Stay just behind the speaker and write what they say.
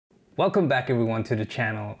Welcome back everyone to the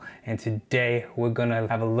channel, and today we're gonna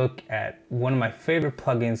have a look at one of my favorite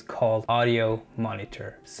plugins called Audio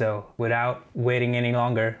Monitor. So without waiting any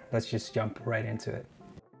longer, let's just jump right into it.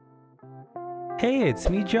 Hey, it's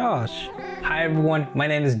me, Josh. Hi everyone, my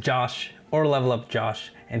name is Josh, or LvlUpJosh,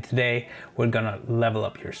 and today we're gonna level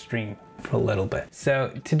up your stream for a little bit.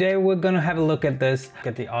 So today we're gonna have a look at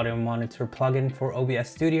the Audio Monitor plugin for OBS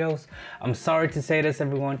Studios. I'm sorry to say this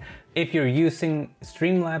everyone, if you're using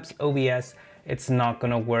Streamlabs OBS, it's not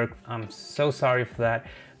gonna work. I'm so sorry for that,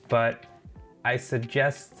 but I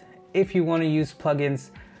suggest if you wanna use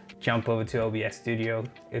plugins, jump over to OBS Studio.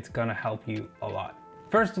 It's gonna help you a lot.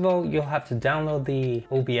 First of all, you'll have to download the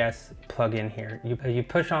OBS plugin here. You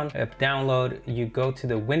push on download, you go to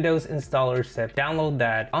the Windows installer zip, download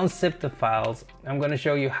that, unzip the files. I'm gonna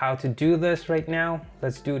show you how to do this right now.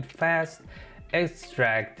 Let's do it fast.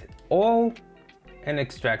 Extract all and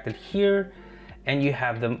extract it here, and you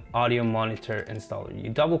have the Audio Monitor installer.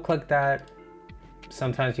 You double click that,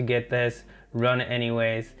 sometimes you get this, run it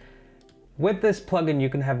anyways. With this plugin, you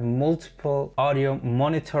can have multiple audio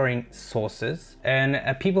monitoring sources, and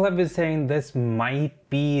people have been saying this might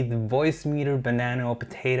be the Voicemeeter banana or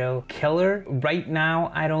potato killer. Right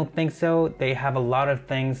now, I don't think so. They have a lot of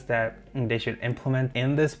things that they should implement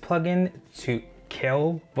in this plugin to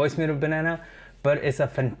kill Voicemeeter banana, but it's a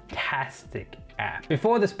fantastic app.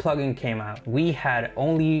 Before this plugin came out, we had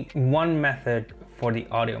only one method for the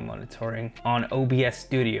audio monitoring on OBS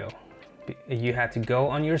Studio. You had to go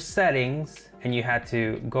on your settings, and you had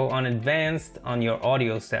to go on advanced on your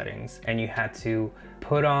audio settings, and you had to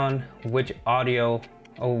put on which audio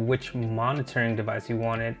or which monitoring device you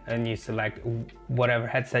wanted, and you select whatever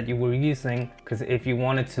headset you were using. Because if you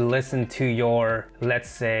wanted to listen to your, let's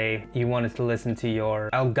say you wanted to listen to your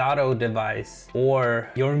Elgato device or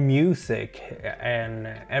your music and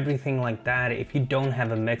everything like that, if you don't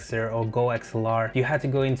have a mixer or Go XLR, you had to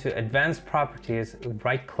go into advanced properties,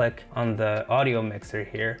 right click on the audio mixer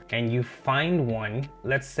here, and you find one.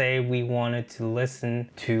 Let's say we wanted to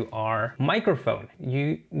listen to our microphone.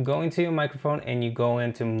 You go into your microphone and you go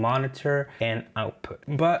into monitor and output.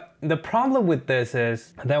 But the problem with this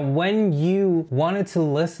is that when you wanted to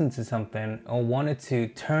listen to something or wanted to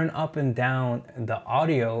turn up and down the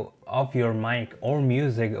audio of your mic or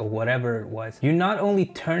music or whatever it was, you not only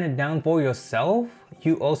turn it down for yourself,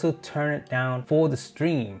 you also turn it down for the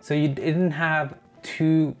stream. So you didn't have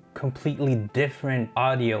two completely different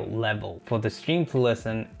audio level for the stream to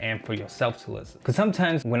listen and for yourself to listen. Because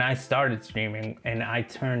sometimes when I started streaming and I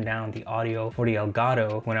turned down the audio for the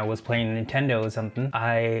Elgato when I was playing Nintendo or something,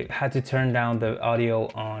 I had to turn down the audio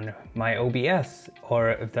on my OBS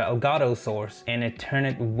or the Elgato source, and it turned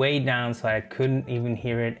it way down so I couldn't even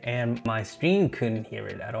hear it and my stream couldn't hear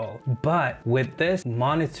it at all. But with this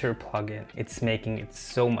monitor plugin, it's making it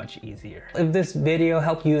so much easier. If this video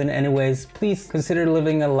helped you in any ways, please consider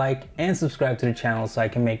leaving a like and subscribe to the channel so I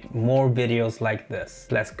can make more videos like this.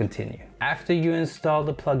 Let's continue. After you install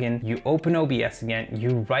the plugin, you open OBS again,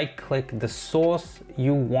 you right click the source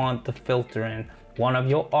you want the filter in, one of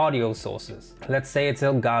your audio sources. Let's say it's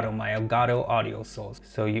Elgato, my Elgato audio source.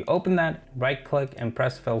 So you open that, right click and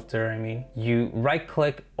press filter. You right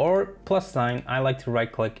click or plus sign. I like to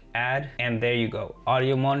right click, add, and there you go.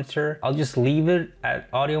 Audio monitor. I'll just leave it at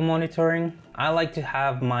audio monitoring. I like to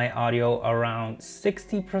have my audio around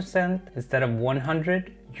 60% instead of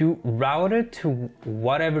 100. You route it to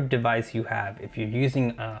whatever device you have. If you're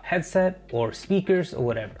using a headset or speakers or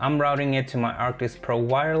whatever. I'm routing it to my Arctis Pro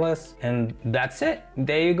Wireless, and that's it.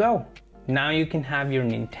 There you go. Now you can have your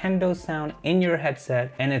Nintendo sound in your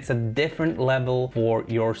headset, and it's a different level for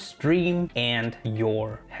your stream and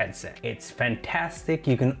your headset. It's fantastic.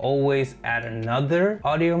 You can always add another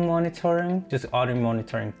audio monitoring, just audio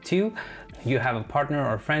monitoring 2. You have a partner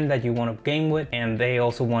or friend that you want to game with, and they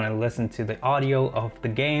also want to listen to the audio of the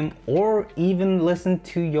game or even listen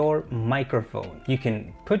to your microphone. You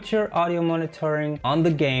can put your audio monitoring on the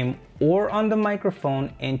game or on the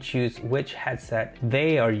microphone and choose which headset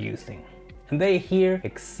they are using, and they hear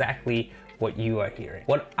exactly what you are hearing.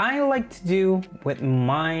 What I like to do with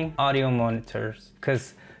my audio monitors,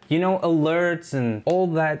 because you know, alerts and all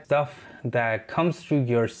that stuff that comes through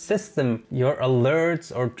your system, your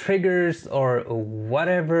alerts or triggers or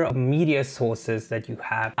whatever media sources that you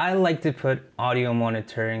have, I like to put audio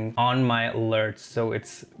monitoring on my alerts, so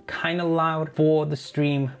it's kind of loud for the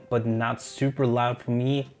stream but not super loud for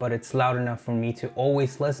me, but it's loud enough for me to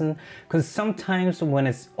always listen. Because sometimes when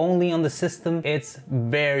it's only on the system, it's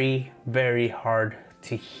very hard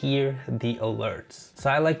to hear the alerts. So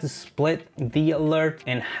I like to split the alert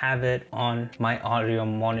and have it on my audio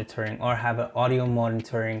monitoring, or have an audio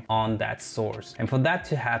monitoring on that source. And for that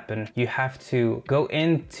to happen, you have to go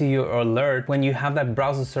into your alert. When you have that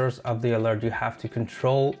browser source of the alert, you have to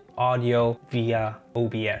control audio via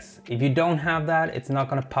OBS. If you don't have that, it's not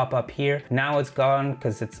gonna pop up here. Now it's gone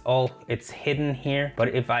because it's hidden here. But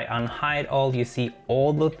if I unhide all, you see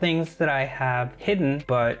all the things that I have hidden.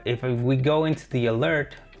 But if we go into the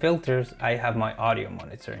alert filters, I have my audio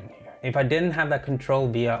monitoring here. If I didn't have that control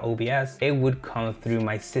via OBS, it would come through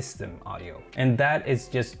my system audio. And that is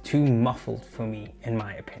just too muffled for me, in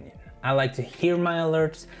my opinion. I like to hear my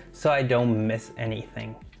alerts so I don't miss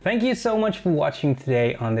anything. Thank you so much for watching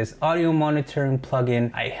today on this audio monitoring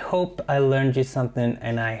plugin. I hope I learned you something,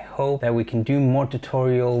 and I hope that we can do more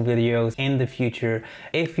tutorial videos in the future.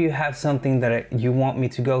 If you have something that you want me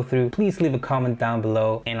to go through, please leave a comment down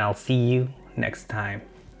below, and I'll see you next time.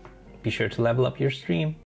 Be sure to level up your stream.